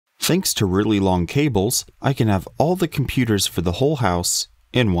Thanks to really long cables, I can have all the computers for the whole house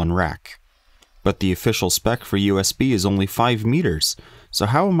in one rack. But the official spec for USB is only 5 meters, so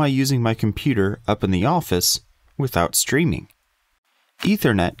how am I using my computer up in the office without streaming?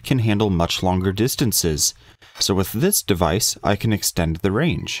 Ethernet can handle much longer distances, so with this device I can extend the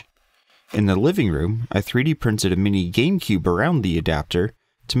range. In the living room, I 3D printed a mini GameCube around the adapter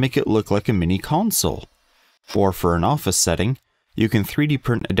to make it look like a mini console. Or for an office setting, you can 3D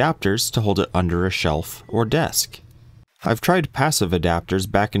print adapters to hold it under a shelf or desk. I've tried passive adapters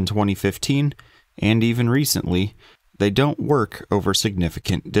back in 2015, and even recently, they don't work over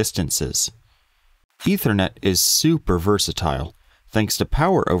significant distances. Ethernet is super versatile. Thanks to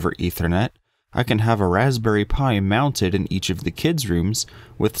Power over Ethernet, I can have a Raspberry Pi mounted in each of the kids' rooms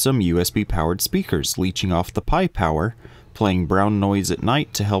with some USB-powered speakers leeching off the Pi power, playing brown noise at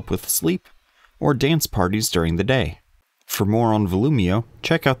night to help with sleep, or dance parties during the day. For more on Volumio,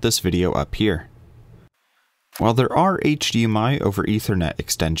 check out this video up here. While there are HDMI over Ethernet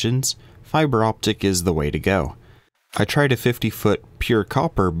extensions, fiber optic is the way to go. I tried a 50-foot pure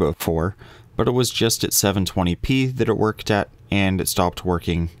copper before, but it was just at 720p that it worked at, and it stopped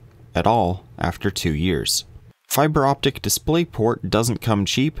working at all after 2 years. Fiber optic DisplayPort doesn't come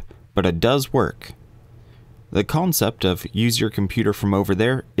cheap, but it does work. The concept of use your computer from over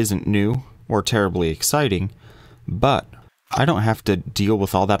there isn't new or terribly exciting, but I don't have to deal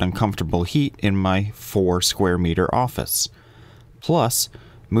with all that uncomfortable heat in my 4 square meter office. Plus,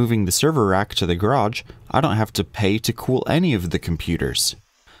 moving the server rack to the garage, I don't have to pay to cool any of the computers.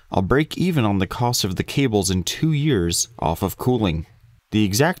 I'll break even on the cost of the cables in 2 years off of cooling. The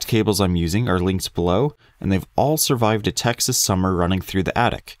exact cables I'm using are linked below, and they've all survived a Texas summer running through the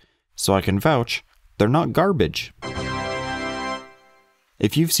attic, so I can vouch they're not garbage.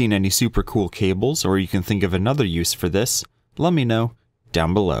 If you've seen any super cool cables or you can think of another use for this, let me know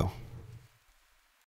down below.